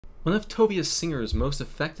One of Tobias Singer's most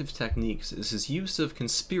effective techniques is his use of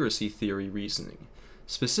conspiracy theory reasoning.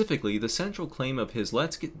 Specifically, the central claim of his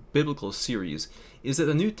Let's Get Biblical series is that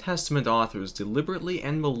the New Testament authors deliberately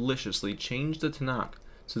and maliciously changed the Tanakh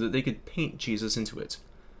so that they could paint Jesus into it.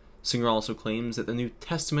 Singer also claims that the New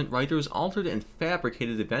Testament writers altered and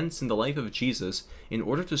fabricated events in the life of Jesus in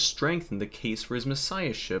order to strengthen the case for his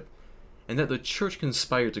messiahship, and that the church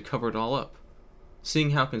conspired to cover it all up.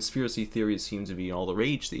 Seeing how conspiracy theories seem to be all the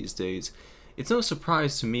rage these days, it's no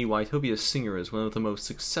surprise to me why Tobias Singer is one of the most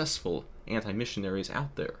successful anti-missionaries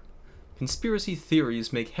out there. Conspiracy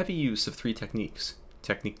theories make heavy use of three techniques.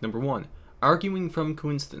 Technique number 1, arguing from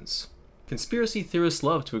coincidence. Conspiracy theorists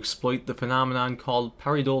love to exploit the phenomenon called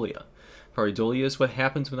pareidolia. Pareidolia is what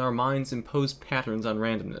happens when our minds impose patterns on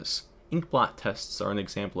randomness. Inkblot tests are an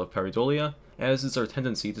example of pareidolia, as is our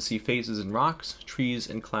tendency to see faces in rocks, trees,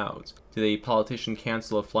 and clouds. Did a politician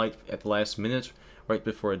cancel a flight at the last minute right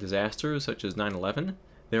before a disaster such as 9/11?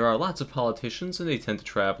 There are lots of politicians and they tend to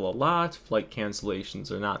travel a lot, flight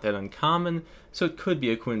cancellations are not that uncommon, so it could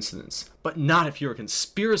be a coincidence. But not if you're a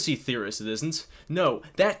conspiracy theorist, it isn't. No,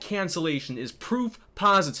 that cancellation is proof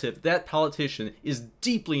positive that politician is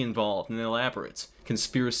deeply involved in an elaborate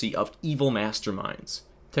conspiracy of evil masterminds.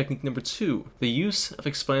 Technique number 2, the use of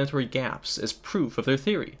explanatory gaps as proof of their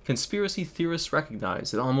theory. Conspiracy theorists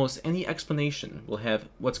recognize that almost any explanation will have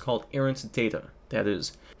what's called errant data, that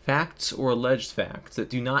is, facts or alleged facts that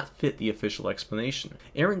do not fit the official explanation.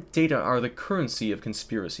 Errant data are the currency of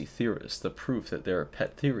conspiracy theorists, the proof that their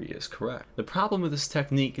pet theory is correct. The problem with this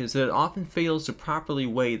technique is that it often fails to properly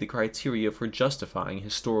weigh the criteria for justifying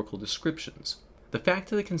historical descriptions. The fact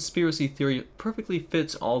that a conspiracy theory perfectly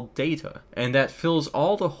fits all data, and that fills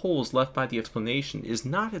all the holes left by the explanation, is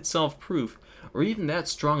not itself proof, or even that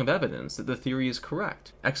strong of evidence that the theory is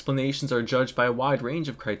correct. Explanations are judged by a wide range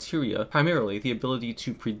of criteria, primarily the ability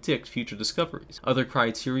to predict future discoveries. Other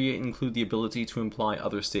criteria include the ability to imply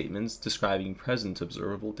other statements describing present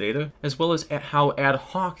observable data, as well as how ad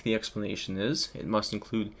hoc the explanation is. It must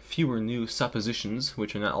include fewer new suppositions,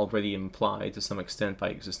 which are not already implied to some extent by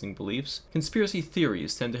existing beliefs. Conspiracy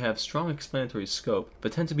theories tend to have strong explanatory scope,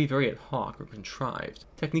 but tend to be very ad hoc or contrived.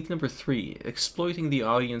 Technique number 3, exploiting the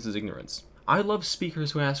audience's ignorance. I love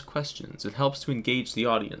speakers who ask questions. It helps to engage the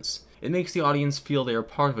audience. It makes the audience feel they are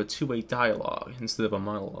part of a two-way dialogue instead of a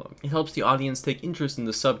monologue. It helps the audience take interest in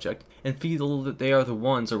the subject and feel that they are the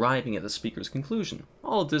ones arriving at the speaker's conclusion.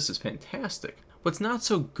 All of this is fantastic. What's not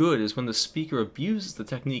so good is when the speaker abuses the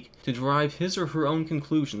technique to derive his or her own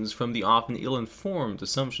conclusions from the often ill-informed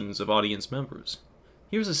assumptions of audience members.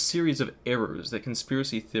 Here's a series of errors that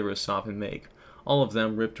conspiracy theorists often make, all of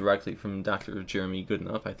them ripped directly from Dr. Jeremy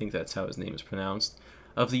Goodenough, I think that's how his name is pronounced,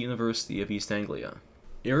 of the University of East Anglia.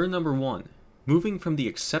 Error number 1. Moving from the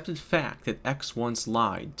accepted fact that X once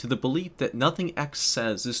lied to the belief that nothing X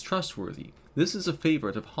says is trustworthy. This is a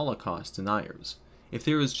favorite of Holocaust deniers. If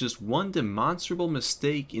there is just one demonstrable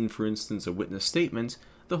mistake in, for instance, a witness statement,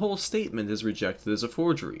 the whole statement is rejected as a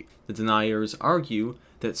forgery. The deniers argue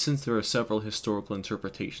that since there are several historical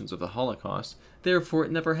interpretations of the Holocaust, therefore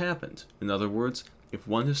it never happened. In other words, if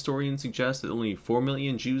one historian suggests that only 4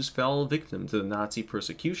 million Jews fell victim to the Nazi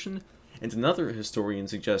persecution, and another historian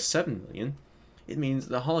suggests 7 million, it means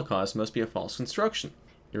that the Holocaust must be a false construction.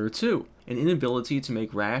 Error 2. An inability to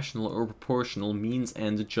make rational or proportional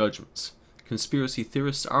means-end judgments. Conspiracy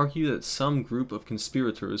theorists argue that some group of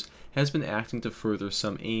conspirators has been acting to further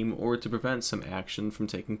some aim or to prevent some action from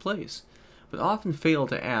taking place, but often fail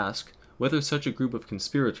to ask whether such a group of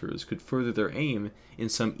conspirators could further their aim in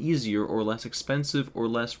some easier or less expensive or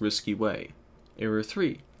less risky way. Error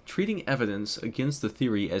 3. Treating evidence against the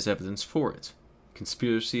theory as evidence for it.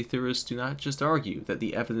 Conspiracy theorists do not just argue that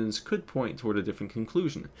the evidence could point toward a different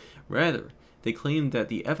conclusion. Rather, they claim that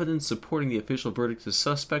the evidence supporting the official verdict is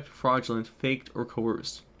suspect, fraudulent, faked, or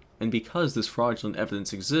coerced. And because this fraudulent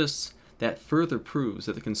evidence exists, that further proves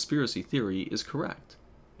that the conspiracy theory is correct.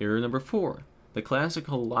 Error number 4. The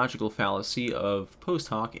classical logical fallacy of post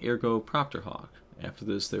hoc ergo propter hoc. After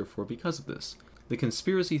this, therefore, because of this. The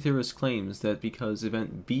conspiracy theorist claims that because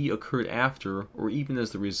event B occurred after, or even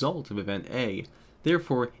as the result of event A,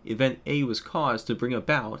 therefore event A was caused to bring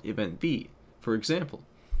about event B. For example,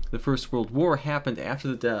 the First World War happened after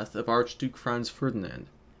the death of Archduke Franz Ferdinand,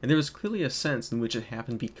 and there is clearly a sense in which it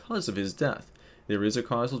happened because of his death. There is a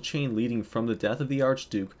causal chain leading from the death of the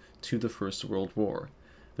Archduke to the First World War.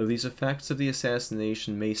 Though these effects of the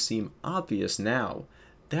assassination may seem obvious now,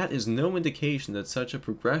 that is no indication that such a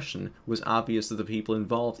progression was obvious to the people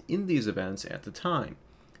involved in these events at the time.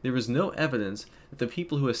 There is no evidence that the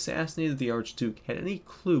people who assassinated the Archduke had any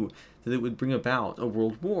clue that it would bring about a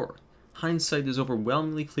world war. hindsight is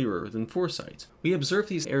overwhelmingly clearer than foresight. We observe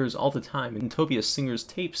these errors all the time in Tobias Singer's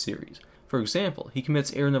tape series. For example, he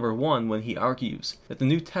commits error number 1 when he argues that the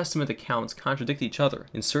New Testament accounts contradict each other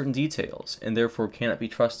in certain details, and therefore cannot be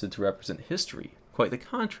trusted to represent history. Quite the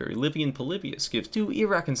contrary, Livy and Polybius give 2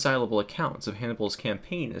 irreconcilable accounts of Hannibal's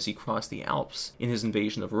campaign as he crossed the Alps in his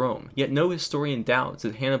invasion of Rome, yet no historian doubts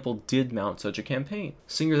that Hannibal did mount such a campaign.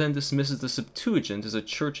 Singer then dismisses the Septuagint as a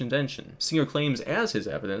church invention. Singer claims as his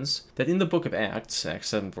evidence that in the book of Acts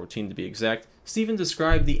 7:14 to be exact, Stephen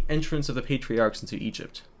described the entrance of the patriarchs into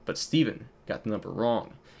Egypt, but Stephen got the number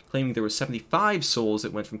wrong, claiming there were 75 souls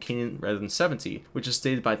that went from Canaan rather than 70, which is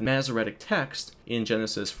stated by the Masoretic text in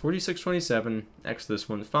Genesis 46:27, Exodus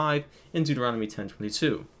 1:5, and Deuteronomy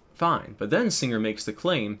 10:22. Fine, but then Singer makes the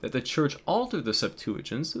claim that the church altered the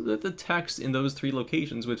Septuagint so that the text in those 3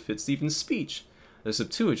 locations would fit Stephen's speech. The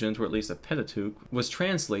Septuagint, or at least the Pentateuch, was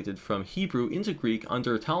translated from Hebrew into Greek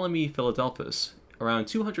under Ptolemy Philadelphus around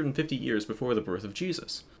 250 years before the birth of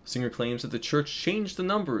Jesus. Singer claims that the church changed the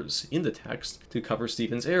numbers in the text to cover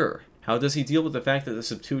Stephen's error. How does he deal with the fact that the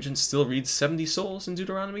Septuagint still reads 70 souls in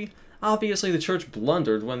Deuteronomy? Obviously, the church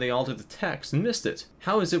blundered when they altered the text and missed it.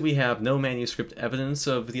 How is it we have no manuscript evidence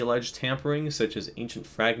of the alleged tampering, such as ancient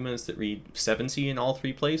fragments that read 70 in all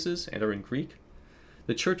 3 places and are in Greek?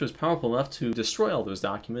 The church was powerful enough to destroy all those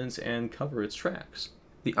documents and cover its tracks.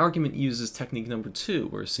 The argument uses technique number 2,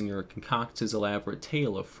 where Singer concocts his elaborate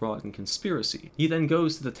tale of fraud and conspiracy. He then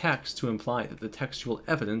goes to the text to imply that the textual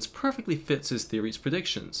evidence perfectly fits his theory's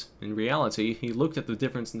predictions. In reality, he looked at the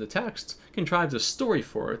difference in the text, contrived a story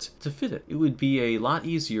for it to fit it. It would be a lot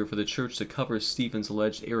easier for the church to cover Stephen's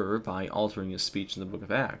alleged error by altering his speech in the book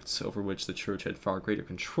of Acts, over which the church had far greater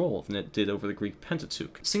control than it did over the Greek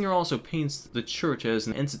Pentateuch. Singer also paints the church as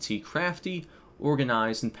an entity crafty,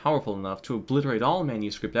 organized, and powerful enough to obliterate all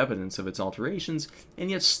manuscript evidence of its alterations, and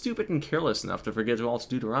yet stupid and careless enough to forget to alter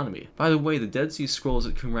Deuteronomy. By the way, the Dead Sea Scrolls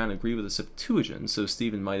at Qumran agree with the Septuagint, so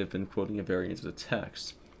Stephen might have been quoting a variant of the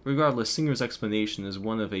text. Regardless, Singer's explanation is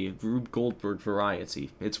one of a Rube Goldberg variety.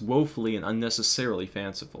 It's woefully and unnecessarily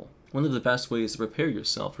fanciful. One of the best ways to prepare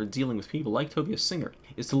yourself for dealing with people like Tobias Singer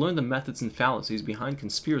is to learn the methods and fallacies behind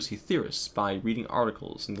conspiracy theorists by reading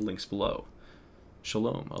articles in the links below.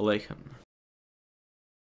 Shalom Aleichem.